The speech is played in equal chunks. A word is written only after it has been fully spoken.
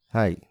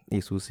Hi,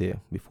 Jesus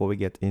here. Before we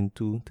get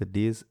into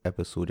today's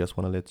episode, just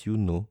want to let you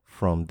know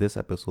from this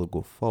episode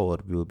go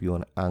forward, we will be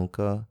on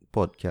Anchor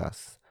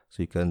Podcast.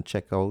 So you can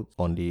check out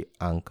on the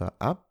Anchor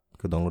app. You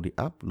can download the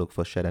app, look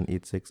for Shed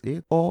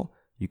 868, or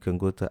you can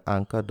go to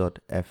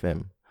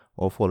anchor.fm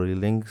or follow the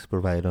links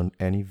provided on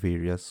any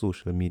various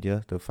social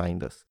media to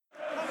find us.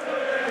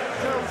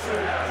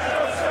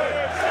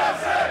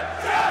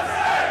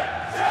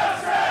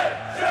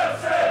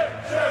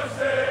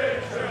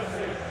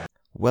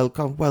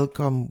 Welcome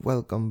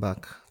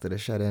back to the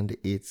Shed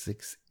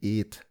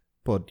 868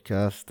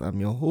 podcast. I'm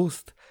your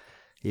host,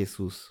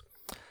 Jesus.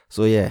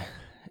 So yeah,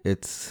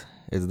 it's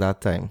that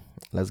time.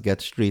 Let's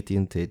get straight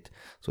into it.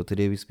 So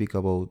today we speak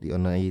about the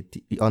under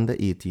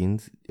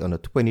 18s, the under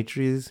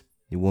 23s,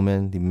 the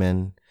women, the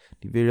men,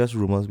 the various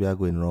rumors we are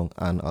going wrong,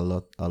 and a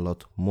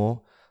lot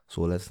more.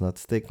 So let's not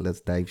stick.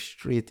 Let's dive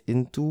straight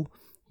into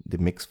the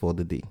mix for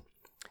the day.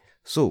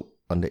 So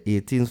on the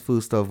 18th,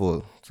 first of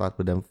all, start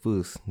with them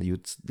first. The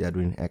youths, they are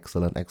doing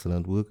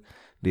excellent work.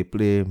 They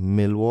play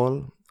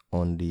Millwall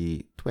on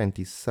the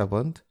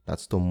 27th.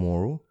 That's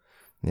tomorrow.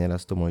 Yeah,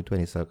 that's tomorrow,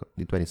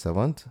 the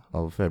 27th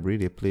of February.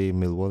 They play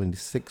Millwall in the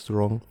 6th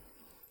round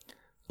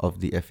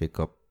of the FA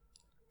Cup.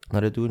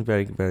 Now they're doing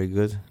very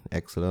good,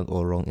 excellent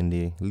all round in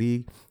the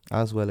league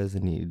as well as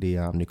in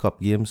the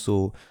cup game.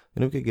 So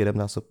we can get them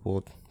that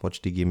support.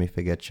 Watch the game if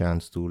you get a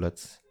chance to.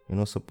 Let's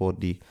support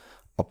the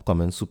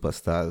upcoming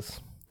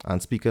superstars. And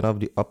speaking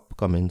of the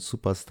upcoming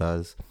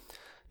superstars,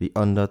 the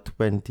under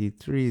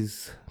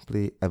 23s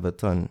play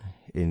Everton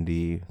in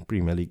the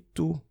Premier League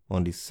 2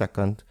 on the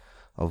 2nd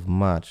of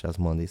March. That's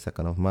Monday,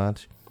 2nd of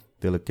March.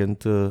 They're looking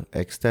to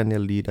extend their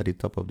lead at the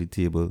top of the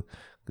table.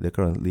 They're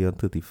currently on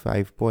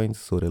 35 points,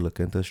 so they're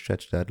looking to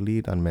stretch that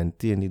lead and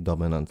maintain the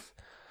dominance.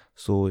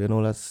 So,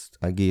 let's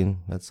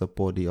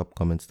support the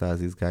upcoming stars.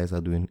 These guys are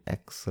doing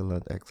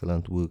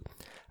excellent work.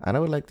 And I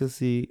would like to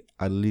see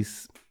at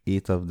least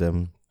 8 of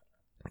them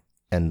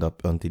end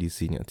up onto the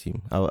senior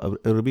team.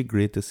 It would be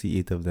great to see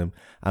 8 of them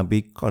and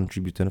be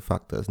contributing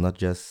factors, not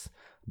just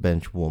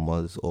bench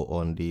warmers or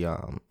on the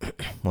on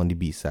the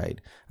B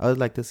side. I would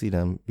like to see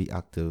them be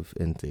active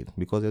in it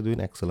because they're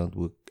doing excellent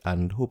work,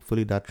 and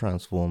hopefully that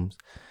transforms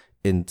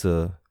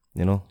into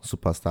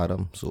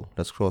superstardom. So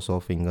let's cross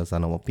our fingers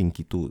and our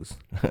pinky toes.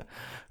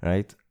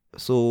 Right?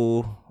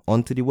 So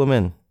on to the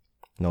women.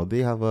 Now they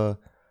have a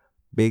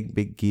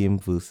big game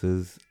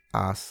versus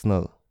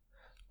Arsenal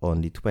on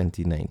the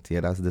 29th. Yeah,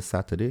 that's the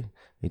Saturday,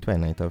 the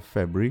 29th of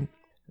February.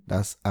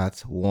 That's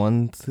at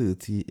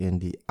 1:30 in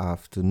the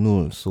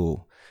afternoon.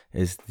 So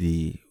it's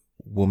the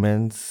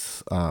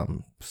Women's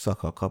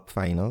Soccer Cup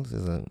finals.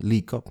 It's a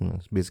League Cup.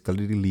 It's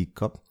basically the League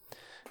Cup.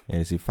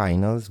 And it's the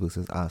finals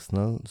versus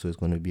Arsenal. So it's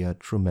going to be a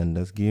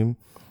tremendous game.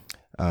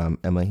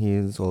 Emma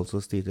Hayes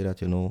also stated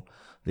that,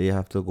 they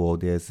have to go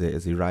there as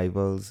the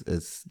rivals.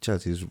 It's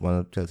one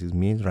of Chelsea's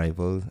main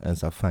rivals, and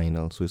it's a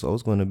final. So it's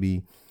always going to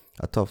be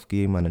a tough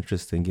game, an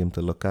interesting game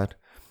to look at.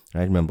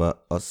 I remember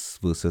us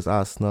versus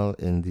Arsenal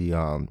in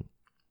the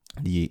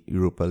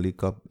Europa League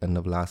Cup end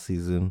of last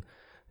season.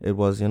 It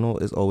was,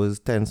 it's always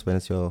tense when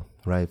it's your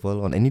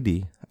rival on any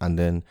day, and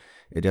then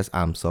it just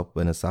amps up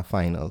when it's a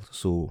final.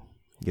 So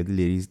get the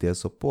ladies their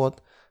support.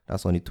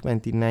 That's on the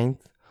 29th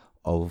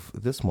of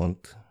this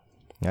month,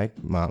 right?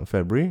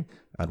 February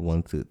at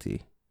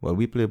 1:30. Well,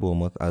 we play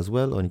Bournemouth as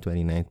well on the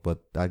 29th,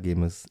 but that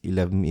game is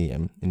 11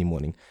 a.m. in the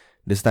morning.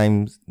 Those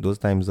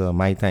times are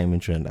my time in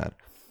Trinidad.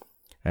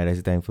 Right, it's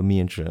the time for me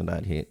in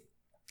Trinidad here.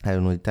 I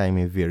don't know, the time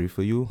may vary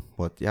for you,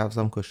 but you have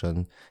some cushion,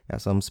 you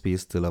have some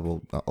space till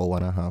about an hour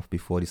and a half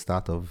before the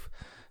start of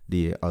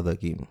the other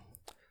game.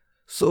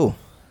 So,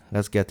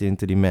 let's get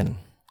into the men.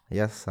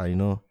 Yes, I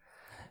know.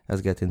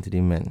 Let's get into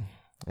the men.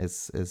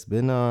 It's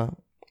been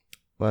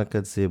what I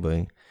could say,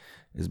 boy.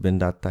 It's been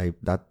that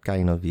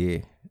kind of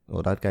year,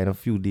 or that kind of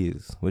few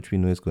days, which we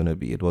know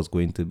it was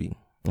going to be,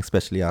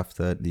 especially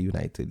after the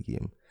United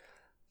game.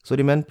 So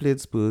the men played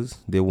Spurs.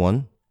 They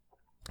won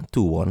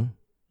 2-1.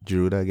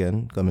 Giroud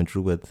again coming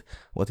through with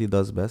what he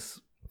does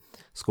best,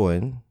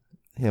 scoring.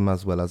 Him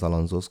as well as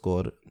Alonso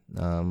scored.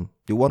 The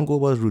one goal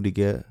was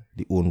Rudiger,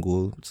 the own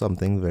goal,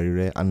 something very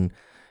rare, and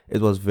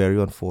it was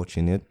very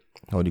unfortunate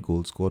how the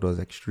goal scored was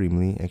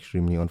extremely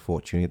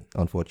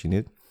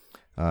unfortunate.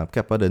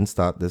 Kepa didn't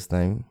start this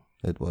time.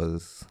 It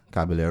was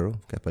Caballero.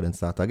 Kepa didn't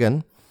start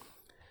again.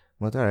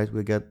 But alright,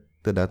 we'll get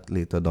to that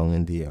later down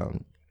in the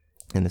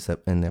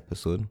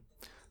episode.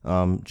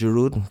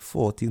 Giroud,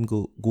 14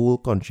 goal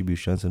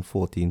contributions and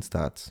 14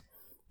 starts.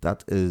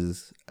 That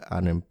is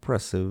an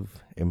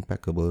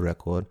impeccable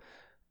record.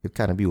 It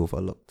cannot be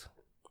overlooked,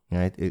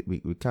 right?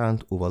 We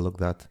can't overlook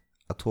that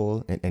at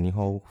all in any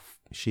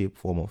shape,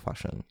 form, or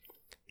fashion.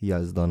 He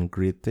has done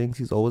great things.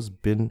 He's always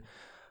been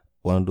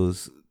one of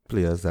those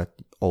players that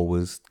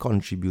always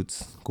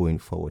contributes going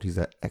forward. He's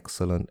an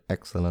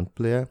excellent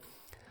player,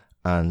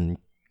 and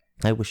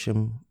I wish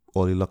him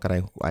all the luck,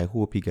 and I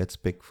hope he gets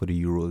picked for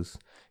the Euros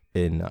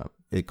in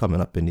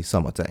coming up in the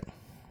summertime,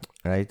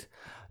 right?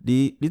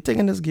 The thing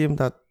in this game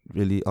that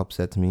really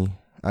upset me,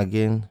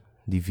 again,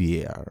 the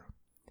VAR.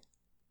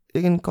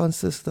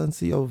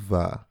 inconsistency of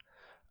VAR.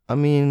 I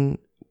mean,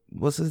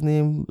 what's his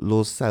name?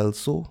 Lo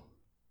Celso.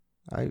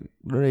 I don't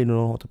really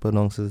know how to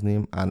pronounce his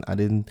name, and I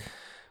didn't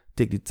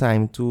take the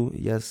time to.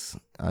 Yes,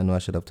 I know I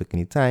should have taken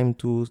the time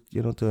to,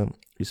 to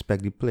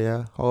respect the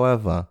player.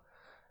 However,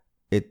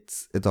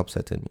 it's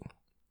upsetting me.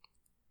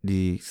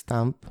 The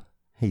stamp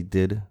he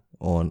did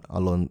on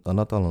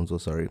not Alonso,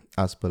 sorry,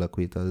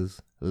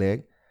 Azpilicueta's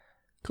leg,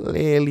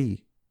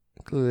 clearly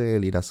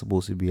that's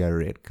supposed to be a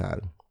red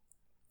card.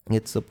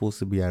 It's supposed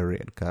to be a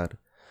red card.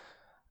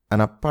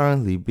 And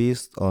apparently,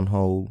 based on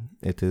how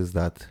it is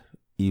that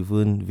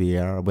even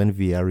when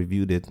VAR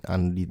reviewed it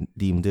and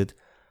deemed it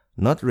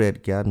not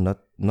red card,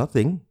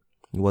 nothing,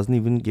 he wasn't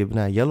even given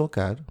a yellow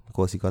card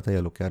because he got a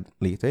yellow card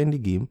later in the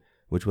game,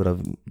 which would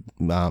have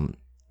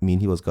mean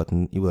he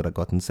would have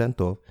gotten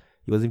sent off.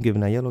 He wasn't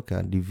given a yellow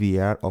card. The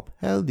VAR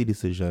upheld the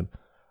decision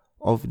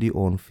of the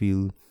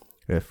on-field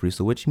referee,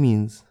 so which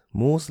means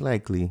most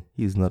likely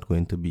he's not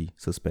going to be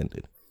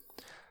suspended.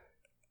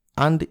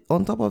 And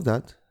on top of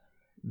that,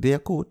 their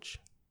coach,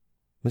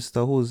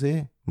 Mr.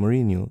 Jose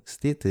Mourinho,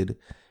 stated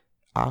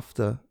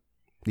after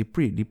the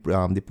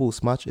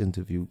post-match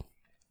interview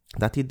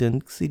that he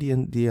didn't see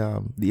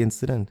the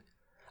incident,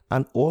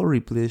 and all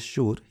replays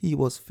showed he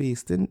was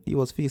facing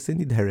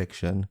the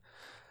direction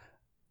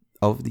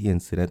of the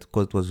incident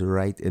because it was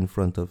right in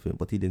front of him,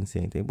 but he didn't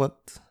say anything.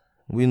 But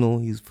we know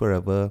he's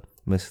forever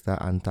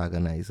Mr.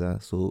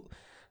 Antagonizer, so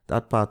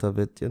that part of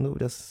it,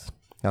 just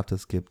have to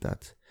skip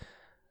that.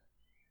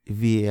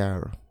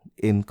 VAR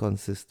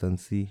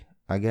inconsistency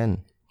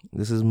again.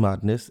 This is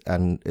madness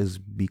and is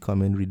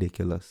becoming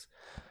ridiculous.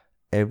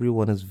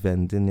 Everyone is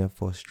venting their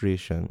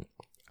frustration,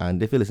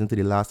 and if you listen to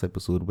the last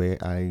episode where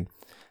I've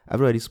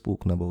already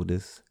spoken about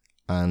this,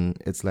 and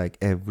it's like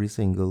every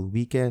single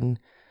weekend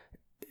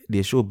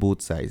they show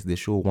both sides. They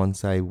show one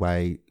side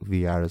why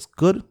VAR is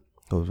good,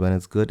 because when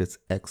it's good, it's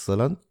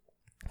excellent.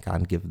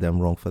 Can't give them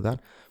wrong for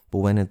that. But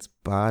when it's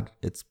bad,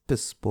 it's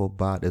piss poor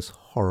bad. It's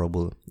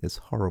horrible. It's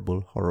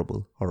horrible.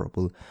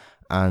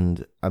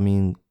 And I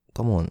mean,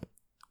 come on.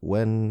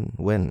 When?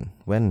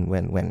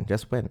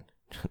 Just when?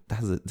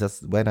 That's it.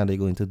 Just when are they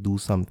going to do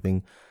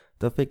something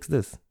to fix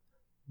this?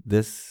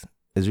 This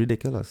is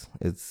ridiculous.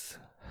 It's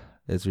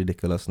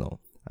ridiculous now.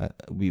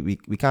 We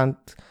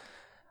can't.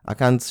 I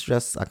can't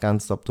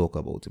stop talking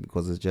about it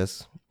because it's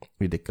just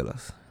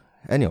ridiculous.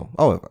 Anyhow,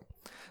 however,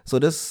 so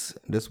this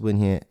win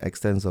here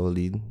extends our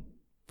lead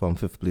from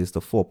 5th place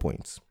to 4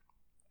 points.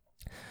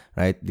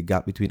 Right? The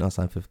gap between us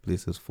and 5th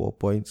place is 4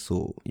 points.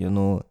 So,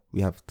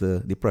 we have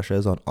the pressure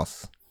is on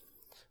us.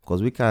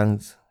 Because we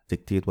can't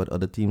dictate what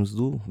other teams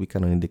do. We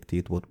can only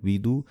dictate what we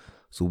do.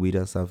 So we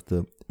just have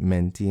to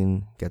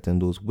maintain getting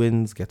those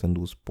wins, getting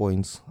those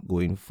points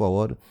going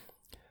forward.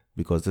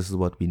 Because this is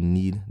what we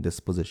need, this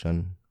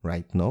position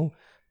right now.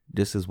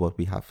 This is what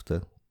we have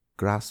to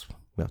grasp.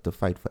 We have to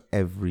fight for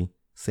every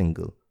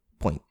single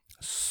point.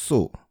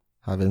 So,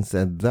 having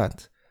said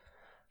that,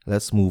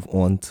 let's move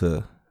on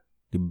to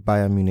the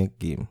Bayern Munich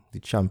game, the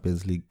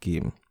Champions League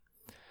game.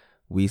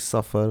 We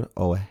suffered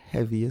our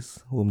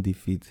heaviest home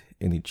defeat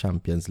in the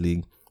Champions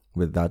League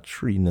with that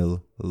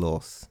 3-0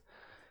 loss.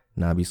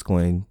 Naby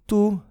scoring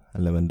 2,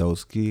 and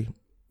Lewandowski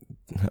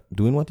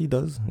doing what he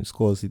does. He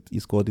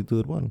scored the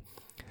third one.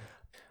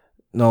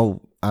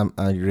 Now,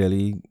 I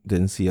really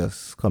didn't see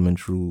us coming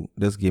through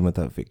this game with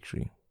a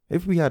victory.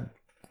 If we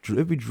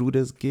drew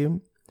this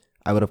game,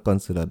 I would have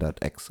considered that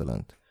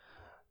excellent.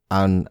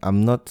 And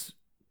I'm not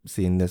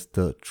saying this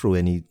to throw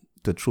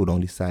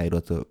down the side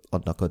or to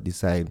undercut the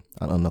side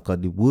and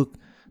undercut the work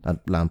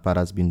that Lampard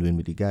has been doing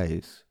with the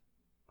guys.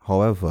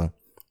 However,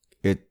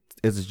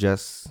 it's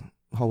just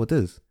how it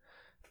is.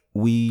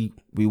 We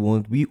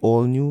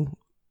all knew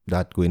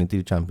that going into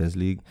the Champions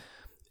League,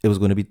 it was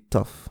going to be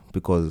tough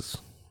because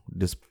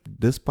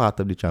this part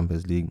of the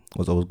Champions League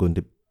was always going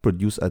to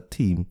produce a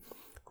team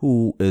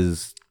who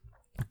is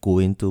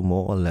going to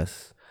more or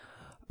less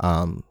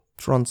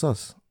trounce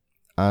us.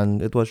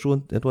 And it was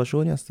shown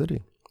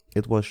yesterday.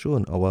 It was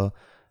shown our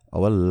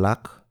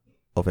lack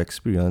of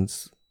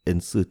experience in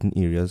certain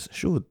areas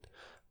showed.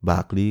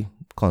 Barkley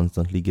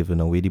constantly giving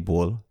away the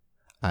ball.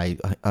 I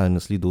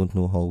honestly don't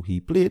know how he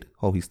played,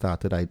 how he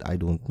started. I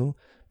don't know.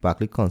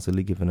 Barkley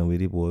constantly giving away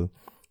the ball.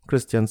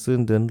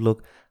 Christensen didn't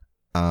look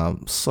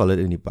solid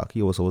in the back.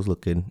 He was always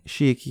looking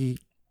shaky.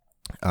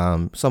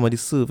 Some of the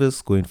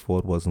service going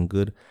forward wasn't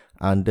good,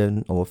 and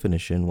then our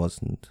finishing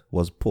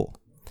was poor.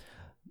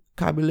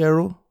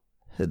 Caballero,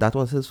 that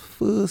was his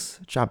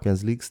first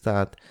Champions League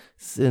start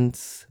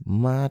since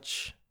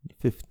March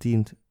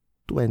 15th,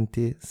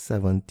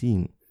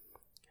 2017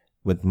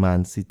 with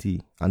Man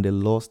City, and they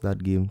lost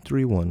that game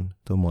 3-1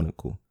 to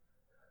Monaco.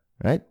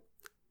 Right?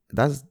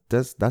 That's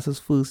his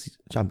first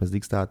Champions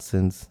League start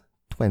since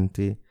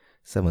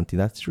 2017.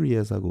 That's 3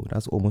 years ago.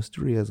 That's almost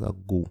 3 years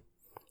ago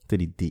to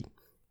the day.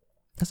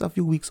 That's a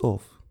few weeks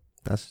off.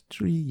 That's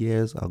 3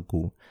 years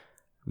ago.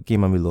 We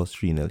came and we lost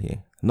 3-0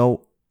 here.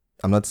 Now,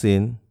 I'm not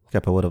saying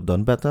Kepa would have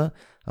done better.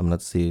 I'm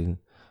not saying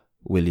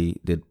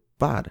Willie did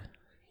bad.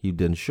 He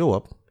didn't show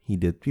up. He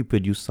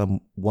produced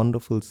some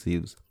wonderful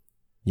saves.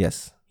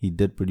 Yes, he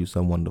did produce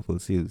some wonderful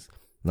saves.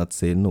 Not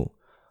saying no.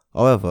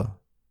 However,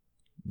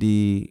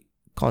 the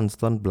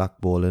constant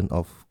blackballing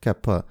of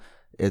Kepa,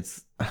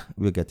 it's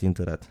we'll get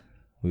into that.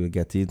 We'll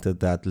get into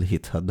that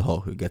later,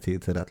 dog. We'll get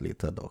into that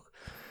later, dog.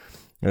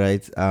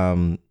 Right?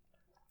 And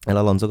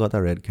Alonso got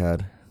a red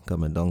card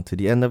coming down to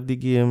the end of the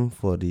game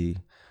for the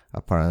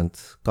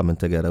apparent coming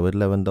together with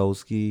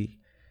Lewandowski.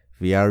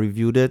 VR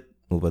reviewed it,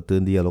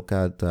 overturned the yellow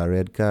card to a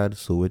red card,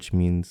 so which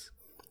means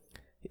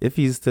if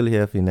he's still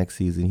here for next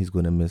season, he's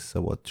going to miss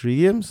about 3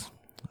 games.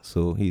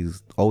 So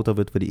he's out of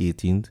it for the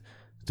 18th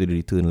to the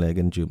return leg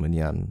in Germany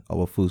and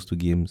our first 2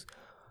 games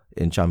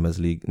in Champions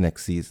League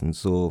next season.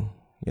 So,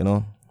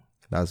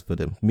 that's for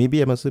them.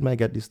 Maybe Emerson might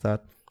get the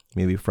start.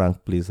 Maybe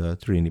Frank plays a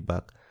trainee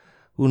back.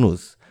 Who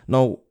knows?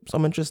 Now,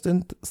 some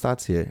interesting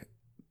stats here.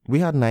 We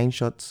had 9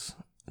 shots,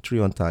 3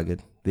 on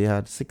target. They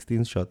had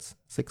 16 shots,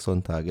 6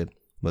 on target.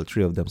 Well,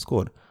 3 of them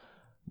scored.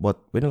 But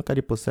when you look at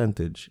the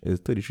percentage,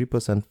 it's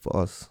 33% for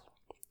us.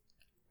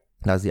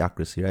 That's the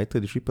accuracy, right?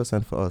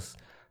 33% for us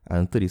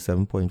and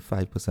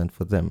 37.5%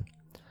 for them.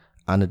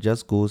 And it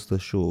just goes to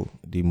show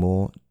the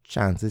more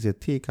chances you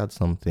take at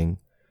something,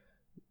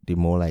 the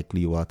more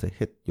likely you are to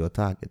hit your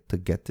target, to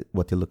get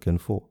what you're looking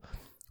for.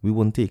 We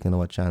weren't taking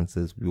our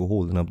chances. We were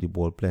holding up the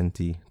ball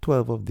plenty.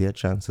 12 of their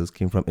chances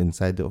came from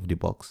inside of the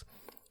box.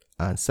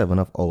 And 7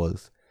 of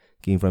ours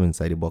came from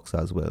inside the box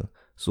as well.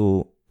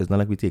 So it's not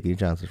like we're taking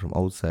chances from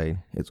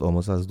outside. It's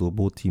almost as though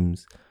both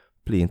teams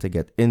playing to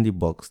get in the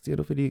box,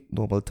 for the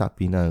normal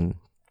tapping, and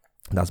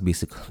that's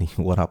basically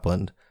what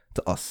happened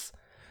to us.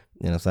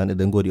 You understand? It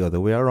didn't go the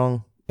other way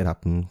around. It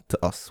happened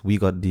to us. We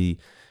got the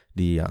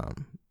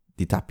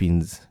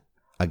tappings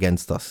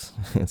against us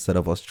instead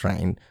of us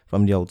trying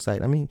from the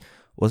outside. I mean,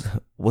 was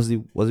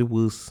the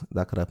worst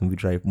that could happen? We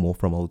drive more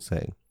from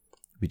outside.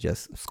 We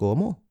just score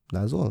more.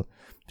 That's all.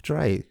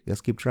 Try.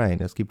 Just keep trying.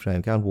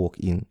 Can't walk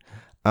in.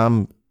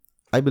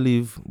 I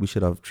believe we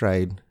should have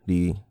tried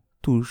the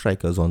 2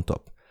 strikers on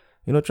top.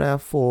 Try a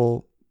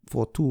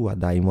 4-4-2, a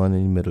diamond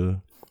in the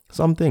middle,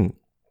 something.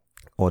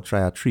 Or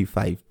try a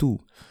 3-5-2.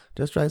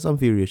 Just try some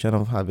variation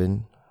of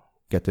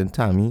getting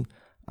Tammy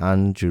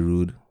and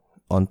Giroud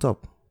on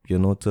top.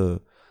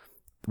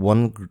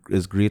 One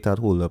is great at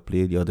hold up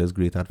play, the other is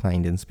great at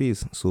finding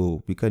space.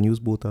 So we can use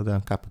both of them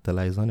and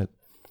capitalize on it.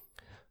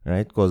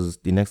 Right? Because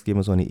the next game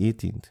is on the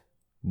 18th.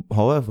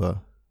 However,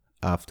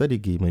 after the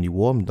game, when he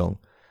warmed down,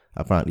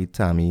 apparently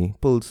Tammy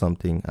pulled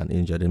something and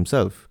injured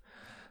himself.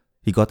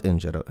 He got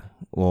injured,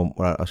 or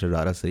I should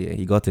rather say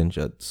he got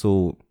injured.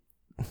 So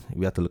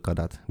we have to look at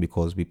that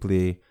because we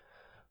play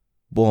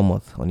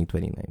Bournemouth on the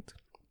 29th.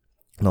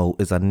 Now,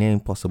 it's a near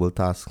impossible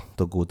task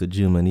to go to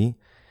Germany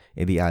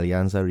in the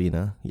Allianz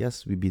Arena.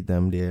 Yes, we beat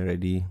them there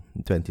already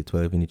in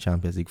 2012 in the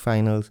Champions League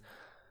finals.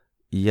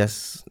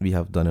 Yes, we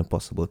have done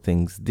impossible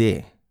things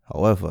there.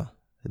 However,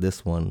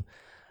 this one,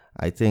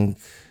 I think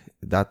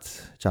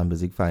that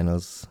Champions League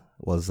finals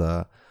was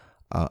a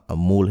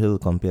molehill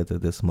compared to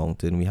this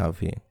mountain we have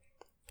here.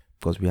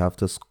 Because we have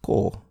to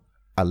score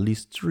at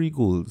least 3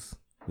 goals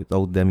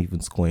without them even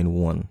scoring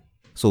 1.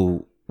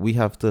 So we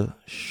have to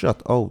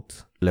shut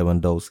out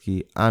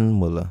Lewandowski and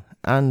Muller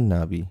and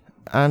Naby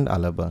and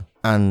Alaba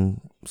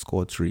and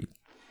score 3.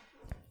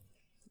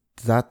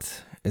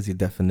 That is the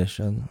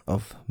definition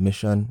of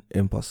mission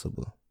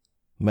impossible.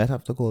 Might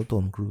have to call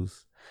Tom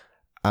Cruise.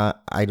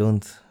 I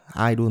don't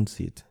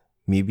see it.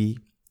 Maybe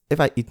if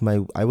I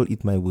will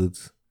eat my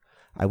words.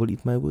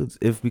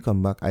 If we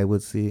come back, I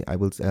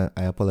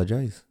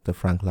apologize to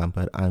Frank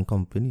Lampard and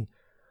company.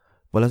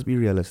 But let's be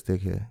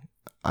realistic here.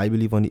 I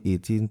believe on the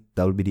 18th,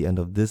 that will be the end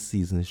of this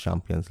season's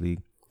Champions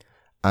League.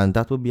 And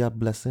that will be a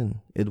blessing.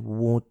 It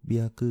won't be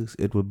a curse.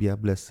 It will be a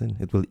blessing.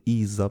 It will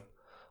ease up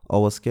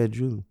our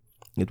schedule.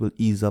 It will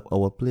ease up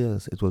our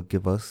players. It will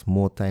give us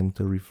more time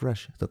to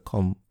refresh, to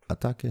come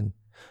attacking.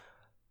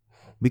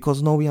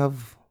 Because now we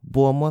have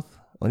Bournemouth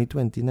on the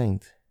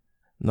 29th.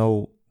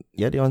 Now,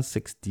 they're on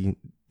 16.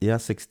 They are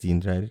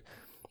 16, right?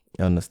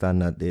 You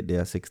understand that they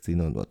are 16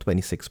 on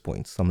 26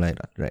 points, something like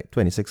that, right?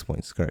 26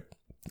 points, correct.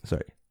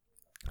 Sorry.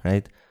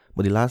 Right?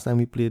 But the last time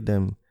we played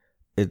them,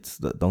 it's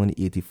down in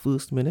the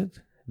 81st minute.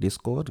 They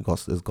scored.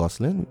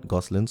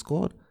 Gosling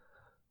scored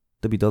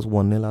to beat us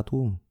 1-0 at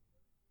home.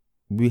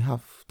 We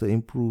have to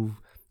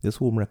improve this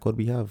home record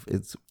we have.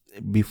 It's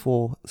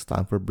before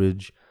Stamford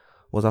Bridge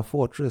was a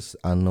fortress,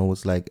 and now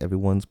it's like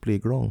everyone's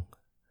playground.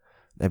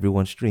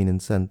 Everyone's training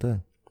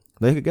center.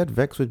 Now you could get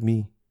vexed with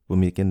me for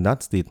making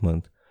that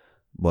statement,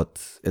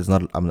 but it's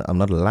not. I'm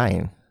not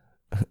lying.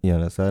 You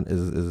understand?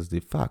 It's the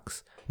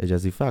facts. It's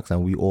just the facts,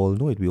 and we all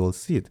know it. We all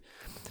see it,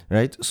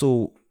 right?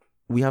 So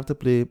we have to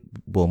play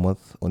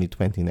Bournemouth on the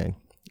 29th.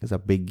 It's a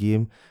big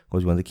game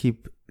because we want to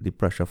keep the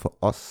pressure for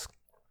us.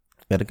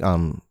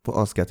 For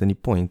us getting the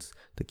points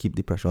to keep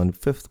the pressure on the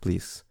 5th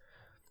place,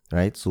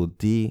 right? So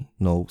they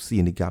now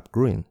seeing the gap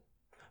growing.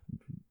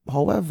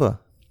 However,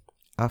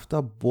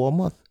 after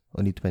Bournemouth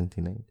on the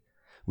 29th,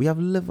 we have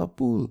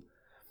Liverpool,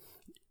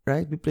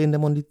 right? We're playing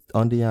them on the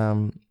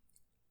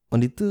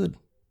 3rd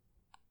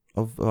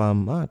of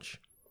March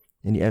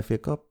in the FA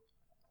Cup.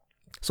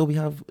 So we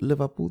have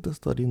Liverpool to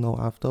study now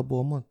after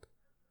Bournemouth.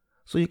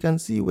 So you can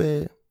see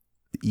where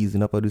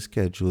easing up of the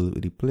schedule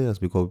with the players,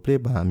 because we play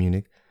Bayern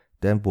Munich,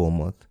 then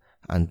Bournemouth,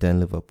 and then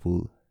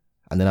Liverpool.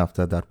 And then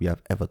after that, we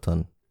have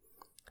Everton.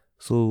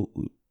 So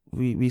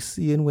we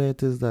seeing where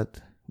it is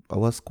that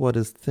our squad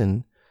is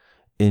thin,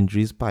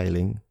 injuries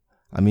piling.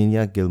 I mean,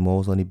 yeah, Gilmour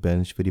was on the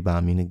bench for the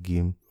Bayern Munich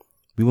game.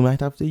 We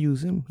might have to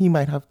use him. He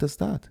might have to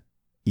start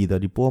either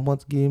the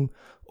Bournemouth game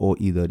or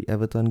either the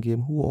Everton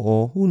game,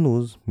 who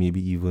knows,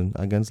 maybe even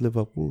against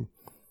Liverpool,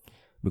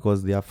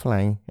 because they are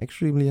flying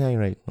extremely high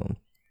right now.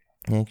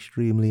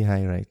 Extremely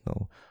high right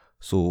now.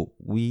 So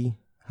we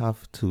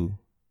have to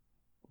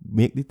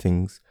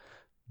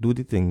do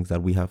the things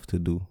that we have to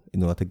do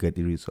in order to get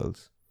the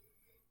results.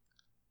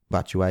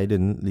 Batshuayi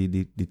didn't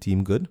lead the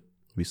team good.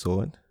 We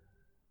saw it.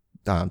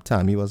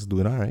 Tammy was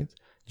doing all right.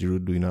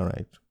 Giroud doing all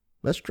right.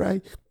 Let's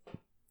try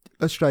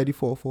the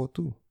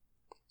 4-4-2.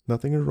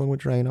 Nothing is wrong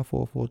with trying a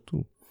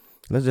 4-4-2.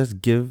 Let's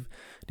just give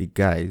the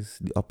guys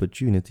the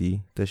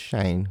opportunity to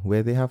shine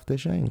where they have to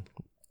shine.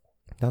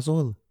 That's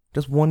all.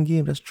 Just one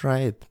game. Let's try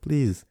it,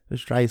 please.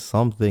 Let's try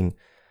something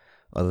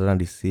other than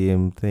the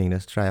same thing.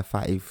 Let's try a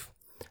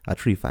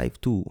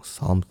 3-5-2,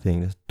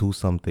 something. Let's do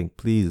something,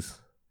 please.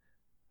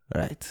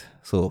 All right.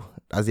 So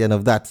that's the end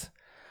of that.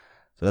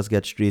 So let's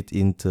get straight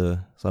into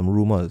some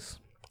rumors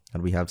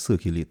that we have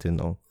circulating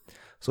now.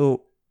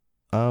 So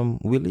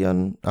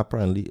Willian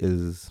apparently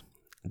is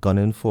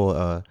gunning for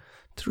a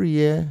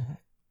 3-year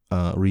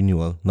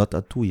renewal, not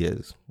a 2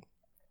 years.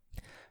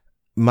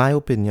 My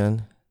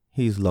opinion,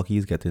 he's lucky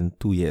he's getting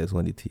 2 years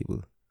on the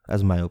table.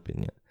 That's my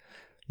opinion.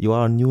 You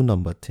are a new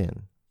number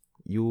 10.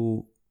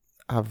 You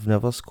have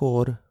never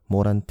scored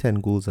more than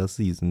 10 goals a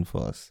season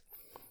for us.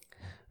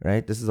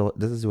 Right? This is what,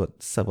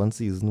 7th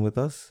season with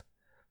us.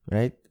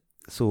 Right?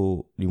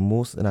 So the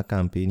most in a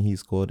campaign he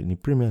scored in the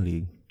Premier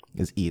League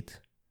is 8.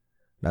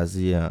 That's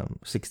the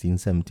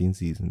 16-17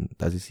 season.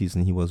 That's the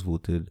season he was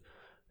voted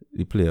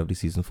the player of the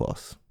season for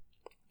us.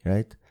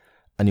 Right?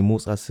 And the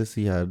most assists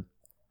he had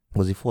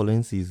was the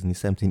following season, the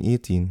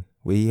 17-18,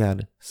 where he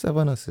had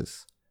 7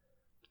 assists.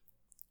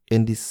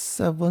 In the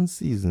 7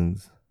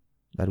 seasons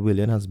that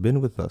Willian has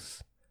been with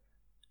us,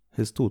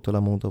 his total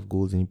amount of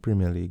goals in the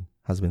Premier League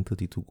has been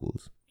 32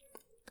 goals.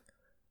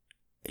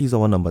 He's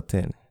our number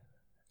 10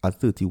 at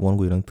 31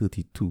 going on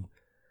 32.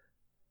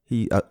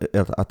 He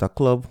at a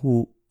club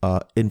who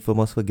are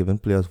infamous for giving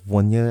players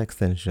 1 year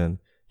extension.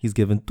 He's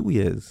given 2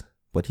 years,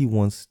 but he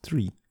wants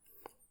 3.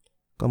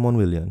 Come on,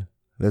 Willian.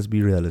 Let's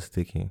be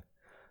realistic here.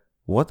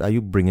 What are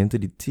you bringing to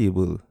the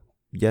table?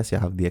 Yes, you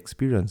have the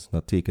experience,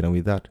 not taking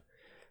away that.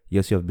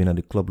 Yes, you have been at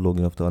the club long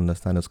enough to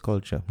understand his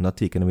culture, not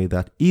taking away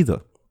that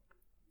either.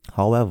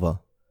 However,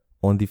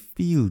 on the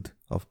field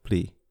of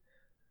play,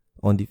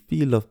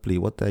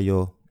 what are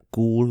your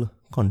goal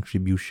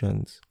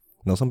contributions?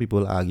 Now, some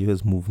people argue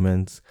his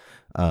movements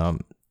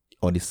on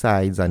the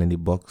sides and in the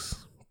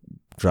box,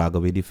 drag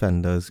away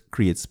defenders,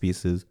 create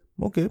spaces.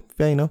 Okay,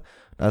 fair enough.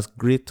 That's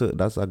great.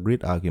 That's a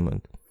great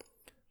argument.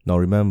 Now,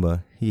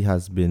 remember, he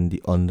has been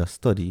the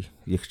understudy,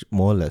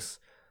 more or less,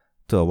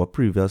 to our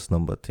previous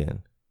number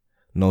 10.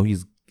 Now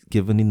he's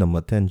given the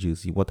number 10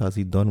 jersey. What has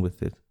he done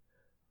with it?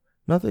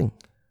 Nothing.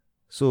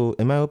 So,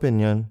 in my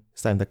opinion,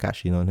 it's time to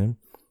cash in on him.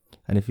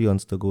 And if he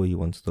wants to go, he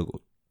wants to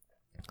go.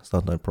 It's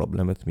not a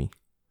problem with me.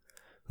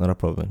 Not a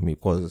problem with me,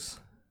 because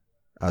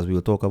as we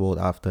will talk about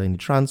after in the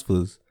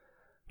transfers,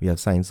 we have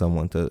signed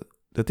someone to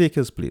take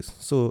his place.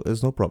 So,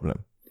 it's no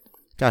problem.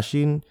 Cash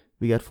in,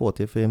 we get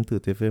 40 for him,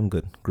 30 for him,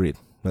 good. Great.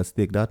 Let's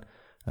take that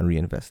and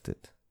reinvest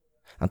it.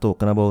 And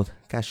talking about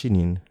cashing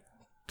in,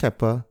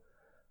 Kepa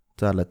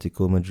to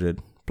Atletico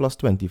Madrid, plus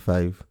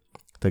 25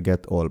 to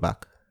get all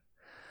back.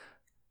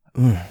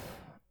 You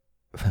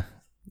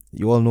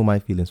all know my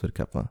feelings with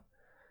Kepa.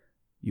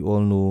 You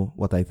all know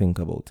what I think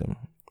about him.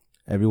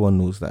 Everyone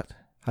knows that.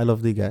 I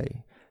love the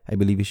guy. I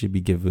believe he should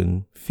be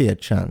given fair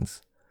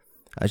chance.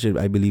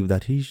 I believe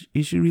that he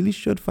really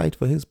should fight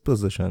for his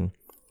position.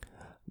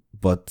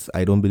 But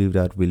I don't believe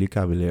that Willy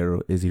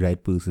Caballero is the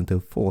right person to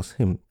force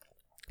him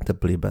to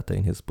play better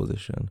in his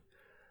position.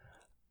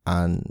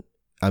 And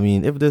I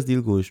mean, if this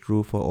deal goes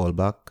through for all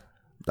back,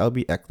 that'll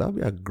be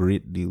a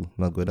great deal.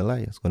 Not going to lie,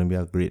 it's going to be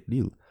a great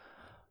deal.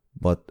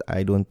 But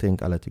I don't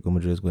think Atletico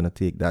Madrid is going to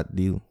take that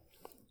deal.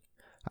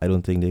 I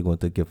don't think they're going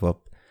to give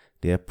up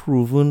their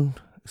proven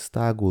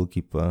star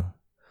goalkeeper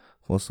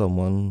for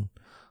someone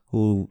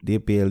who we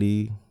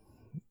barely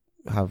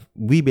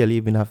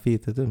even have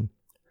faith in him.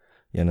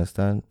 You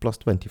understand? Plus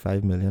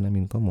 25 million. I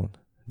mean, come on.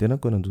 They're not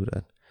going to do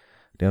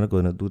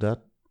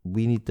that.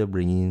 We need to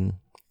bring in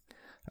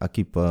a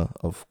keeper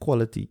of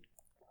quality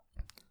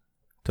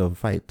to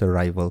fight the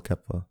rival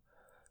Kepa.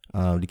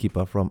 The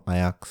keeper from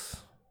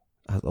Ajax,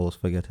 I always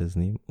forget his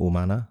name.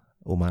 Omanaman.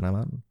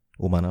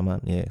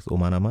 Yes,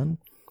 Omanaman.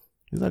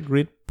 He's a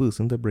great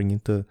person to bring in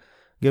to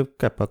give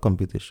Kepa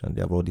competition.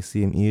 They're about the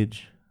same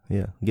age.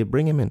 Yeah,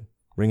 bring him in.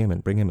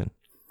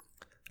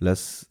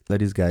 Let's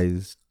let these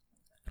guys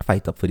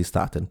fight up for the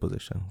starting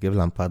position. Give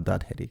Lampard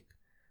that headache.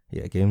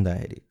 Yeah, give him that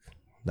headache.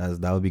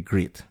 That would be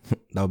great.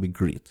 That would be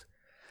great.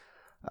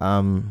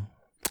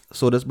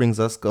 So this brings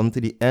us come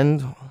to the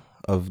end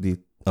of the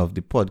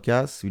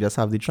podcast. We just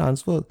have the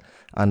transfer,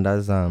 and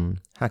that's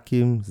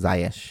Hakim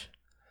Ziyech.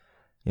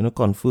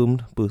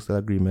 Confirmed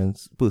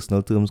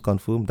personal terms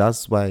confirmed.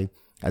 That's why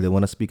I didn't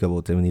want to speak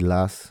about him in the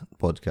last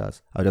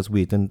podcast. I was just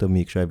waiting to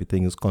make sure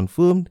everything is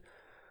confirmed.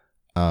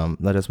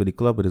 Not just with the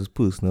club, but his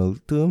personal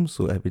terms.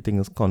 So everything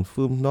is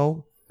confirmed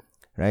now.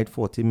 Right?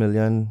 40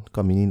 million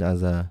coming in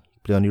as a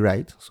player on the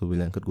right. So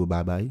Willian could go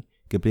bye-bye.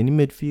 He could play in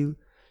the midfield.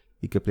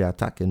 He could play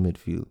attacking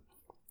midfield.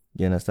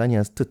 You understand? He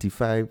has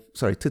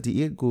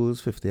 38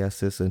 goals, 50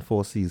 assists in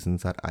 4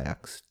 seasons at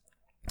Ajax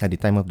at the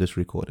time of this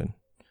recording.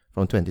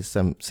 From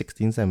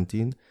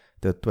 2016-17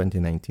 to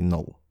 2019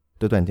 now.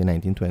 To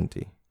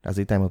 2019-20. That's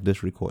the time of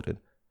this recording.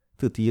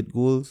 38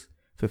 goals,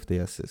 50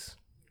 assists.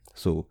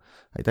 So,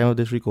 at the time of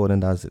this recording,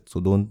 that's it. So,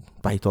 don't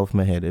bite off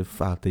my head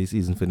if after the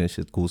season finish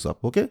it goes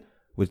up, okay?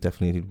 Which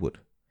definitely it would.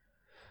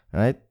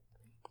 Alright?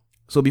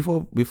 So,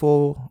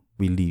 before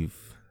we leave,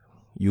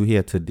 you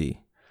here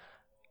today,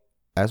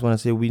 I just want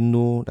to say we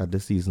know that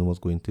this season was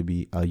going to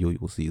be a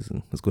yo-yo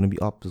season. It's going to be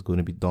up, it's going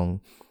to be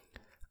down.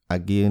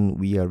 Again,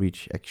 we are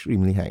reached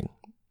extremely high.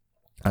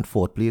 At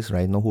 4th place,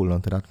 right now, hold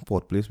on to that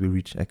 4th place. We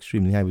reached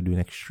extremely high. We're doing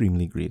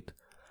extremely great.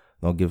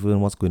 Now, given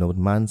what's going on with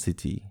Man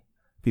City,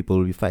 people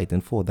will be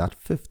fighting for that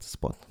 5th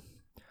spot.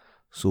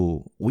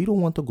 So, we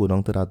don't want to go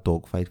down to that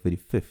dogfight for the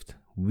 5th.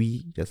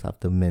 We just have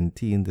to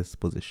maintain this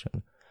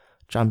position.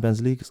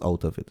 Champions League is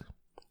out of it.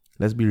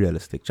 Let's be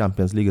realistic.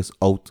 Champions League is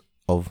out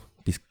of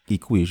this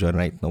equation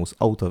right now. It's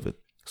out of it.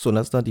 So,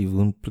 let's not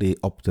even play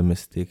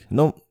optimistic.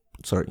 No,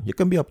 sorry. You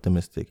can be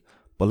optimistic.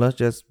 But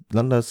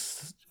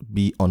let's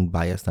be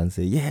unbiased and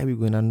say, yeah, we're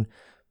going to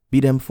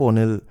beat them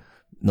 4-0.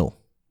 No,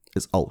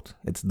 it's out.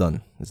 It's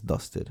done. It's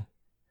dusted.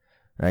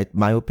 Right?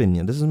 My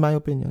opinion. This is my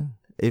opinion.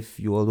 If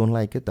you all don't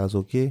like it, that's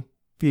okay.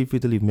 Feel free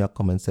to leave me a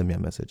comment, send me a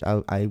message.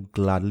 I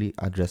gladly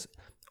address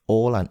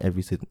all and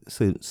every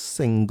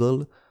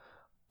single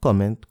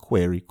comment,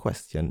 query,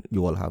 question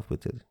you all have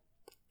with it.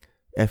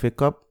 FA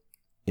Cup,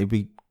 if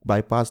we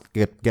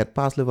get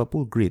past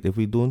Liverpool, great. If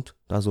we don't,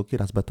 that's okay.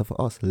 That's better for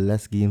us.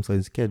 Less games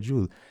on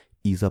schedule.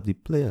 Ease up the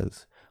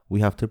players. We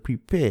have to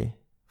prepare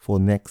for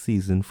next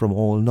season from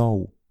all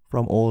now.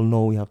 From all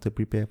now, we have to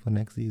prepare for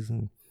next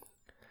season.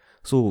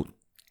 So,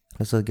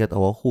 let's just get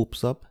our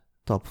hopes up.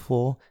 Top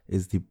 4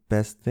 is the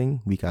best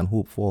thing we can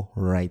hope for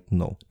right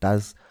now.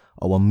 That's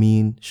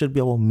should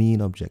be our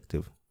main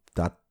objective.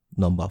 That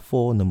number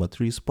 4, number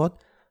 3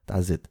 spot,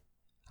 that's it.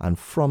 And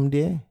from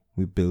there,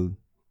 we build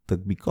to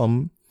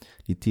become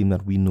the team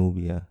that we know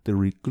we are, to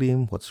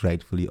reclaim what's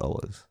rightfully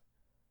ours.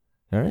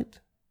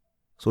 Alright?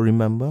 So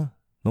remember,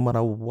 no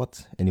matter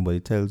what anybody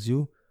tells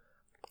you,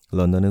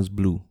 London is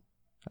blue.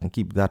 And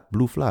keep that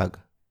blue flag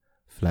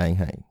flying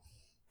high.